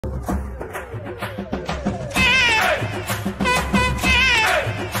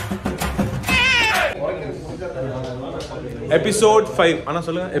Episode 5. Anna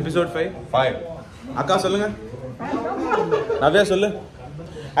சொல்லுங்க episode 5. அக்கா சொல்லுங்க. நவ்யா சொல்லு.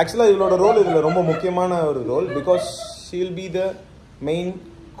 Actually இவளோட ரோல் இதுல ரொம்ப முக்கியமான ஒரு role because she will be the main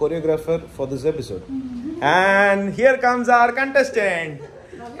choreographer for this episode. And here comes our contestant.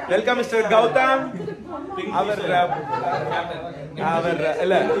 Welcome Mr. Gautam.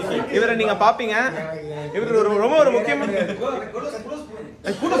 இல்ல இவரை நீங்க பாப்பீங்க. இவர் ரொம்ப ஒரு முக்கியமான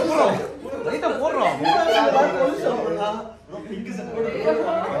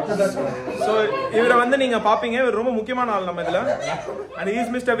So இவரை வந்து நீங்க பாப்பீங்க. இவர் ரொம்ப முக்கியமான ஆள் நம்ம இதுல. And he is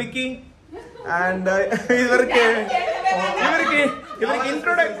Mr. Vicky. And இவருக்கு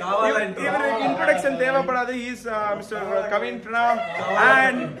introduction தேவைப்படாது. He is Mr. Kavin Pranav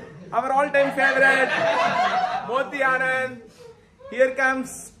and our all-time favorite Moti Anand. Here comes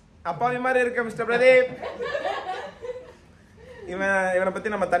அப்பாவி மாதிரி இருக்க Mr. Pradeep. இவனை பத்தி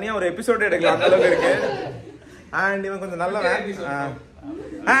நம்ம தனியா ஒரு எபிசோட் எடுக்கலாம் அந்த அளவுக்கு இருக்கு. And இவன் கொஞ்சம் நல்லவன்.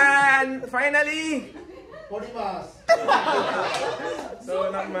 And finally so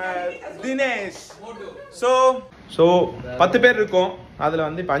நம்ம தினேஷ். So 10 பேர் இருக்கோம். அதுல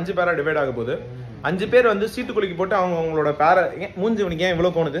வந்து இப்ப 5 பேரா டிவைட் ஆக போகுது. 5 பேர் வந்து சீட்டு குலுக்கி போட்டு அவங்களோட பேரை மூஞ்சி உனக்கு ஏன்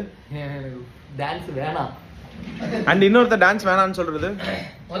இவ்வளவு தோணுது? டான்ஸ் வேணாம். அண்ட் இன்னொருத்த டான்ஸ் வேணாம்னு சொல்றது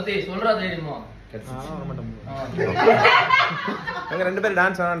சொல்றது தெரியுமா? அங்க 2 பேர்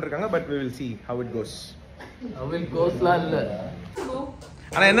டான்ஸ் வேணாம்னு இருக்காங்க. But we will see how it goes. இல்ல.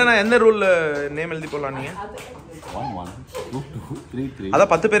 ஆனா என்னன்னா எந்த ரூல்ல நேம் எழுதி போடலாம் நீங்க? 1 1 2 2 3 3. அத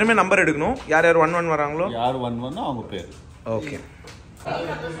 10 பேருமே நம்பர் எடுக்கணும். யார் 1 1 வராங்களோ யார் 1 1 அவங்க பேர். Okay.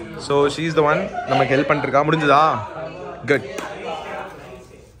 So she is the one நமக்கு ஹெல்ப் பண்ணிருக்கா. முடிஞ்சதா? குட்.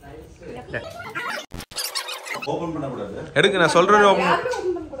 ஓபன் பண்ண கூடாது. எடுங்க நான் சொல்றது ஓபன்.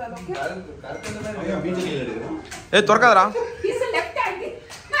 ஏய் திறக்காதடா.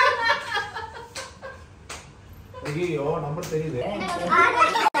 ஐயோ நம்பர் தெரியுது.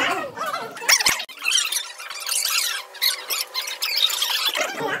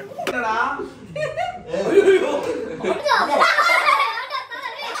 என்னடா? ஐயோ.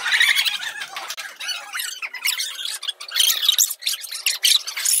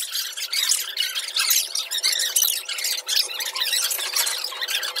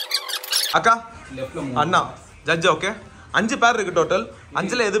 அக்கா அண்ணா ஜட்ஜ் ஓகே 5 பேர் இருக்கு டோட்டல்.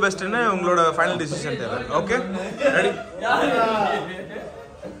 5ல எது பெஸ்ட்னு உங்களோட ஃபைனல் டிசிஷன் தேவை. Okay ready?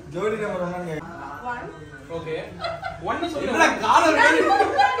 ஜோடி நம்பர் 1 ஓகே 1 சொல்லுங்க. காலர்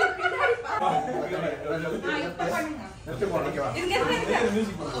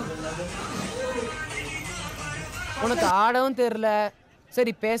உனக்கு ஆடவும் தெரியல.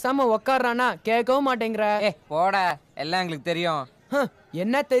 சரி பேசாம உக்காடுறானா கேட்கவும் மாட்டேங்கிற. போட எல்லாம் எங்களுக்கு தெரியும்.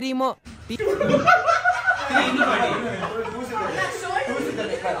 என்ன தெரியுமோ?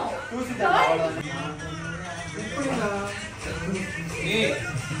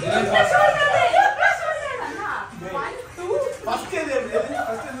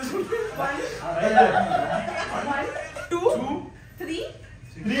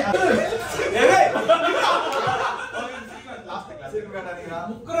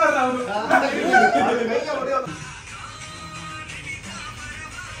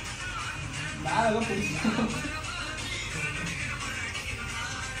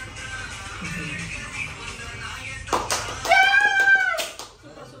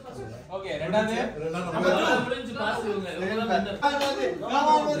 ஓகே ரெண்டாவது புரிஞ்சு பாஸ் இவங்க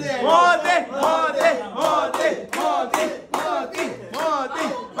மோதி மோதி மோதி மோதி மோதி மோதி மோதி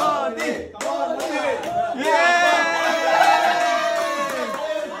மோதி ஏ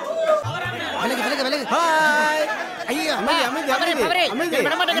விலகு ஹாய். ஐயா அமைதி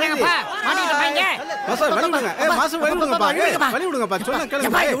விட மாட்டேங்கறாங்கப்பா. மாட்டிட்டு பாங்க. மாஸ்டர் வலி விடுங்க. மாஸ்டர் வலி விடுங்கப்பா. வலி விடுங்கப்பா. சொன்னா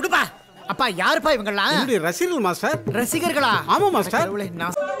கேளுங்க. விடுப்பா. அப்பா யாருப்பா இவங்கலாம்? என்னுடைய ரசிகர்கள் மாஸ்டர். ரசிகர்களா? ஆமா மாஸ்டர்.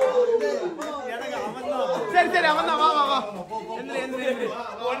 சரி அவன் வா வா வா. எந்திரி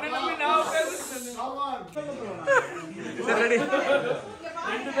ஒண்ணு நம்பி நான் சரி ரெடி.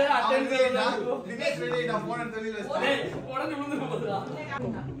 2 பேர் அட்டெண்ட் செய்யனா. தினேஷ் ரெடி. நான் போன் எடுத்து வெளிய வச்சிட்டேன். உடனே விழுந்து போகுதா?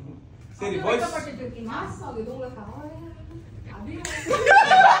 சரி பாய்ஸ்.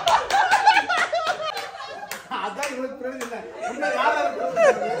 அதான் உங்களுக்கு புரியல. உன்ன யாரா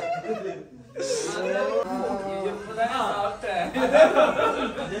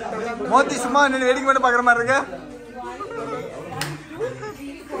மோதி சும்மா நின்னு வேடிக்கை மட்டும் பாக்குற மாதிரி இருக்கு.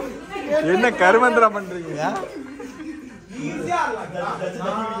 என்ன கருமந்திரம் பண்றீங்க? ஈஸியா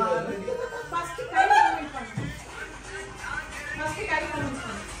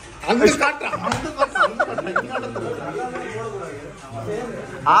அங்க காட்றா.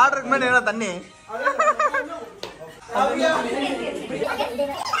 ஆர்டருக்கு மேலே என்ன தண்ணி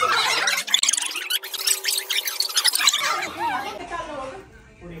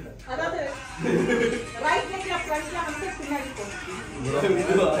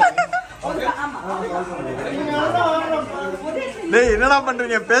என்னடா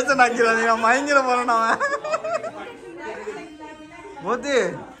பண்றீங்க பேச நாக்கிறீங்க மயங்கிற போறேன் அவன் மோதி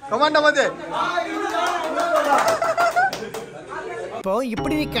கமாண்டா மோதி இப்போ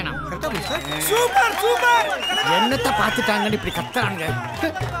இப்படி நிக்கணும் சூப்பர் சூப்பர் என்னத்தை பார்த்துட்டாங்கன்னு இப்படி கத்துறாங்க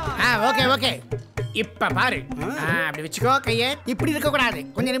ஓகே ஓகே இப்ப பாரு அப்படி வச்சுக்கோ கையை இப்படி இருக்க கூடாது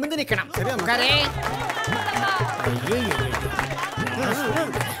கொஞ்சம் நிமிர்ந்து நிக்கணும் உட்காரே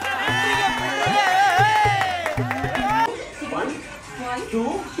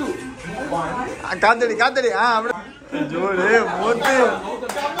காத்தடி காத்தடி அப்படி ஜோடு மோத்து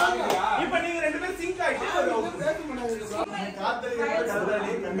இப்போ நீங்க ரெண்டு பேரும் சிங்க் ஆயிட்டு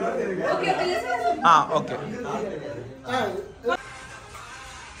ஓகே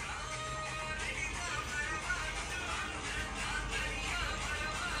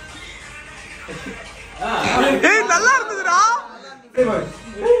ஏய் நல்லா இருந்துதுடா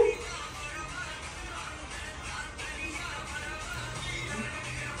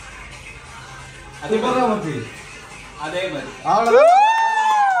அதே மாதிரி அதே மாதிரி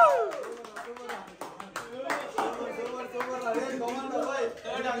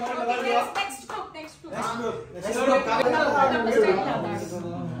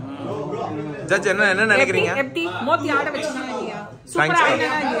ஜட்ஜ் என்ன நினைக்கிறீங்க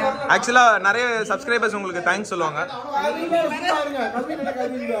ஆக்சுவலா நிறைய சப்ஸ்கிரைபர்ஸ் உங்களுக்கு தேங்க்ஸ் சொல்லுவாங்க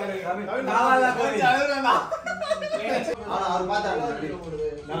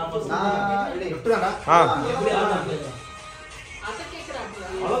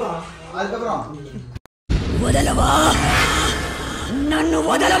వదలవా నన్ను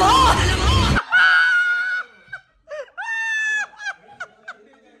వదలవా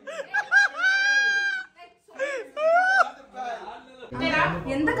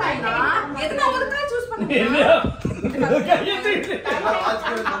எந்த காய்னா எதுக்கு ஒரு காய் சூஸ் பண்ணுங்க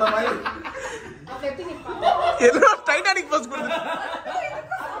ஏதோ டைட்டானிக் போஸ் கொடுத்து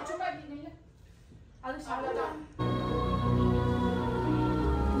அது சாலடா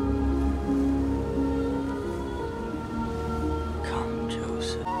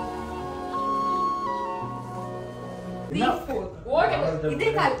இதே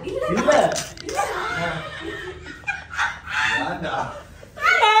கால் இல்ல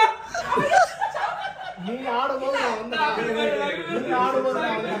நீ ஆடும்போது நான் வந்தேன் நீ ஆடும்போது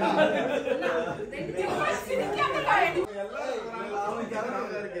நான்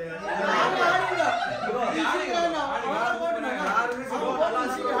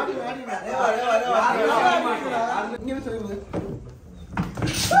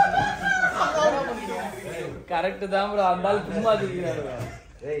கரெக்ட் தான் ப்ரோ அந்தால சும்மா திரிக்கிறாரு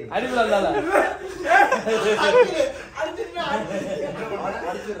அடிபல அந்தால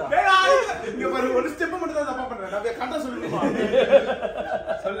இங்க பாரு ஒரு ஸ்டெப் மட்டும் தான் தப்பா பண்றேன் நான் கரெக்ட்டா சொல்லுமா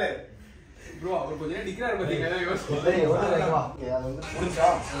சொல்லு ப்ரோ அவர் கொஞ்ச நேரம் நிக்கறாரு பாத்தீங்க யோசி டேய் ஓட வா அது வந்து புடிச்சா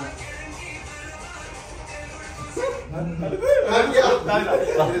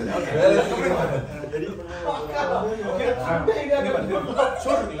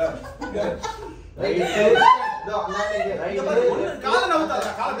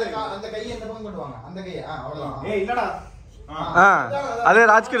அதே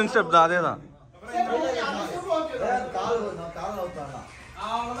ராஜ்கிரண் ஸ்டெப் தான் அதேதான்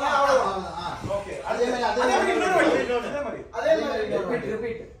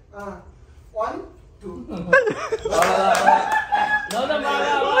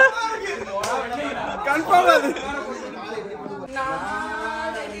கன்ஃபார்ம் அது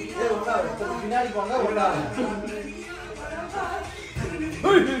பின்னாடி போங்க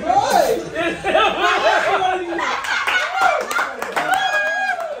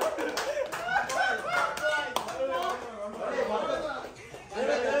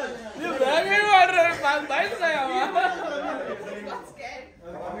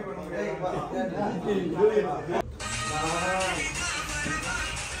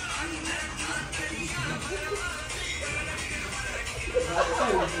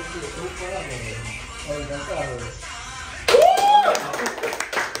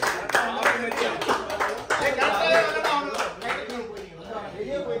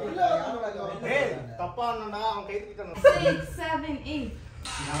தப்பா அவன் கை தூக்கிட்டான் 6 7 8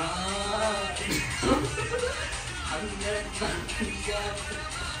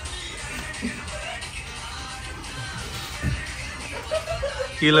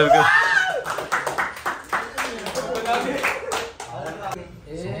 கீழ இருக்கு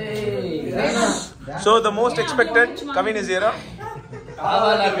So the most expected Kavin is here.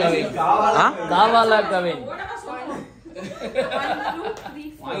 Kavala Kavin. Kavala Kavin.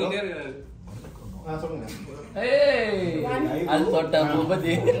 1, 2, 3, 4. Hey. Al thota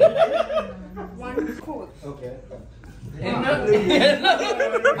bubadi. 1, 4. Okay. Enna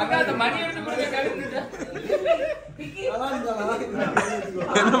akka the money eduthu kuduga Kavin.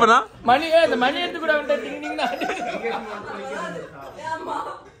 என்ன பண்ணா? Money the money eduthu kuda vanda ding ding na. Amma.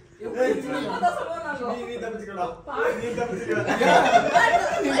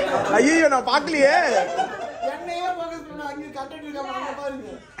 ஐயோ நான் பார்க்கலையே. என்னையே focus பண்ண அங்க கட்டட் இருக்காம அங்க பாருங்க.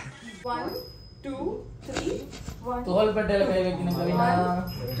 1, 2, 3, 1. தோல் பட்டேல கை வைக்கணும் கவினா.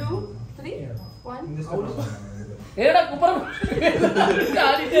 2, 3, 1. ஏடா குப்பற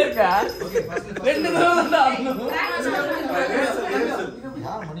ஆடிட்டே இருக்கா? ரெண்டு தடவை தான் ஆடணும்.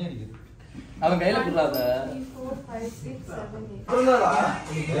 யார் மணி அடிக்குது? அவன் கையில குடுறாத. 3, 4, 5, 6, 7, 8. புரியுதாடா?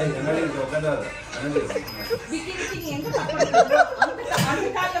 விக்கி நீ எங்க தப்பு அந்த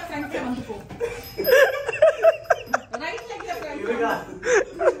கால்ல ஃப்ரண்ட்ல வந்து போ. Right லெக்ல front.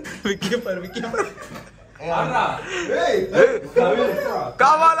 விக்கி பாரு. ஆடுறா. ஏய்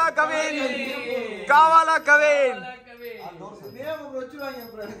Kavala Kavin. Kavala Kavin. Name வச்சுவாங்க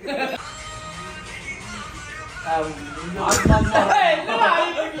அப்புறம். என்னடா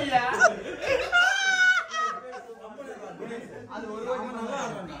ஆடிட்டு இருக்கீங்க? அது ஒரு வாட்டி நல்லா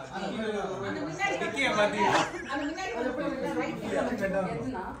ஆடுறாங்க. அந்த முன்னாடி விக்கிய பாத்தீங்க. அந்த முன்னாடி வந்து ரைட் லெக்ல வந்து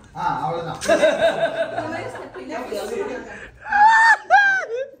எதுனா? அவ்வளவுதான். இந்த மாதிரி ஸ்டெப் இல்ல. 3,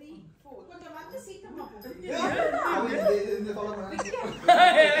 4. கொஞ்சம் வந்து சீக்கிரமா போ. இந்த ஃபாலோ பண்ணு.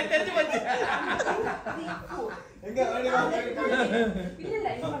 எனக்கு தெரிஞ்சு போச்சு. 3, 4. எங்க ரெடி வா. இல்ல இல்ல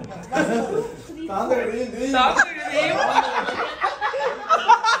இது பண்ணுங்க. 1, 2, 3. தாந்தடி நீ.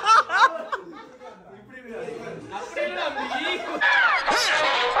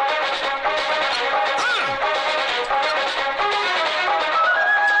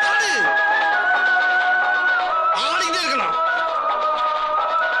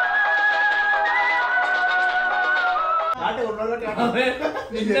 காட்டு ஒரு நாள் காட்டு.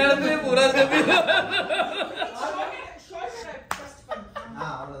 நின்னே பூரா செத்து.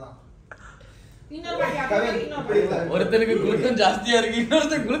 அவ்வளவுதான். இன்னொரு வாட்டி கவின் இப்படி இல்ல. ஒருத்தனுக்கு குளுக்கன் ஜாஸ்தியா இருக்கு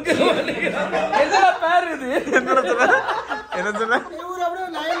இன்னொருத்தன் குளுக்கன் என்ன பேர் இது என்ன சொல்ற? இவரு அப்படியே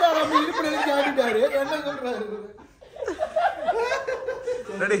நயன்தாரா அப்படி இடுப்புல இருந்து ஆடிட்டாரு. என்ன சொல்றாரு?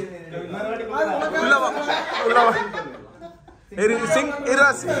 ரெடி. உள்ள வா.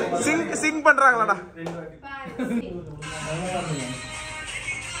 சிங் பண்றாங்களாடா?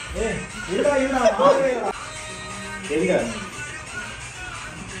 எங்க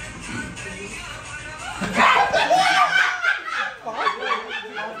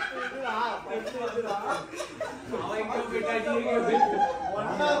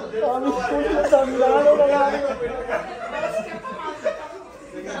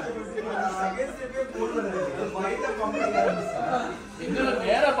இன்னொரு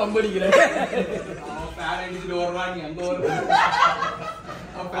நேரா பம்படிக்கிறேன்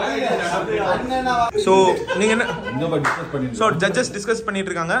ஸோ நீங்க என்ன ஸோ ஜட்ஜஸ் டிஸ்கஸ் பண்ணிட்டு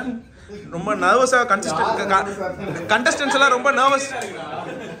இருக்காங்க. ரொம்ப நர்வஸா கண்டஸ்டன்ஸ் எல்லாம் ரொம்ப நர்வஸ்,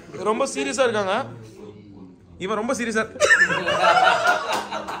 ரொம்ப சீரியஸா இருக்காங்க. இவன் ரொம்ப சீரியஸா.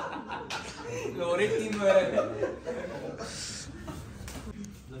 ஒரே டீம் வேற.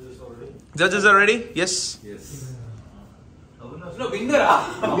 Judges are ready? Yes. No winner-ஆ?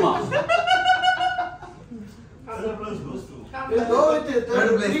 ஆமா.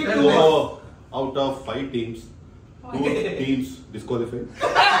 Out of 5 teams, 2 teams disqualified.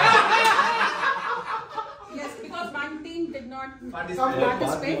 Yes, because one team did not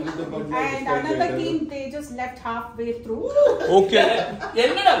participate and another team they just left halfway through. Okay.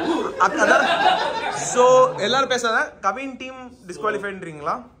 என்னடா? So எல்லாரும் பேசாத. Kavin team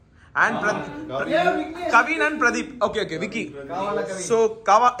டிஸ்குவாலிஃபைட்ன்றீங்களா? And Kavin and Pradeep. Okay, Vicky. So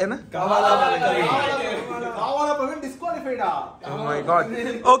என்ன? காவாலா Pawan டிஸ்குவாலிஃபைடா. Oh my god.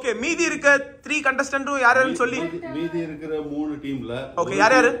 Okay, மீதி இருக்க 3 கண்டஸ்டன்ட்டும் யாருன்னு சொல்லி. மீதி இருக்கிற 3 டீம்ல Okay,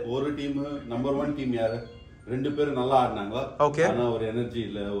 யாரு? ஒரு டீம் நம்பர் 1 டீம் யாரு? 2 பேர் நல்லா ஆடுனாங்க. Okay. ஆனா ஒரு எனர்ஜி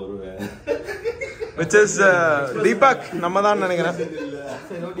இல்ல, ஒரு which is Deepak நம்ம தான் நினைக்கிறேன்.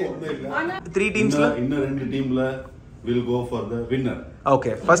 சரி ஓகே. 3 டீம்ஸ்ல இன்னும் 2 டீம்ல will go for the winner.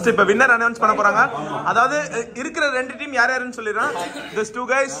 Okay, first இப்ப வின்னர் அனௌன்ஸ் பண்ண போறாங்க. அதாவது இருக்கிற 2 டீம் யார் யாருன்னு சொல்லிடுறேன். These 2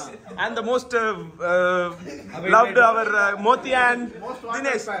 guys and the most loved our Moti and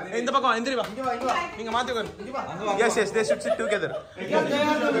Dinesh. இந்த பக்கம் எந்திரி வா. நீங்க மாத்தி உட்காரு. Yes, they should sit together.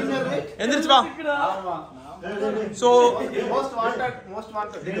 எந்திரிச்சு வா. ஸோ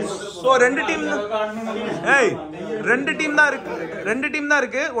ரெண்டு டீம் தான்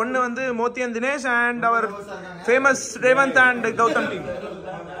இருக்கு ஒன்னு வந்து மோத்தி and Dinesh and our famous Revanth and Gautham team.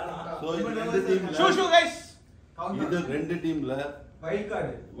 இது ரெண்டு டீம்ல வைல்ட்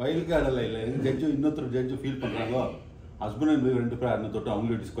கார்டு இல்ல ஜட்ஜு இன்னொருத்தர் ஜட்ஜு ஃபீல் பண்றாங்களோ ஹஸ்பண்ட் அண்ட் வைஃப் ரெண்டு பேரும் அண்ணன் தொட்டு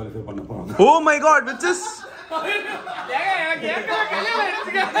அவங்களே டிஸ்குவாலிஃபை பண்ண போறாங்க. Oh my God, which is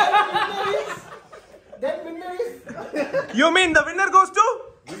Then winner is you mean the winner goes to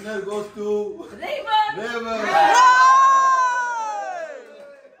Raven.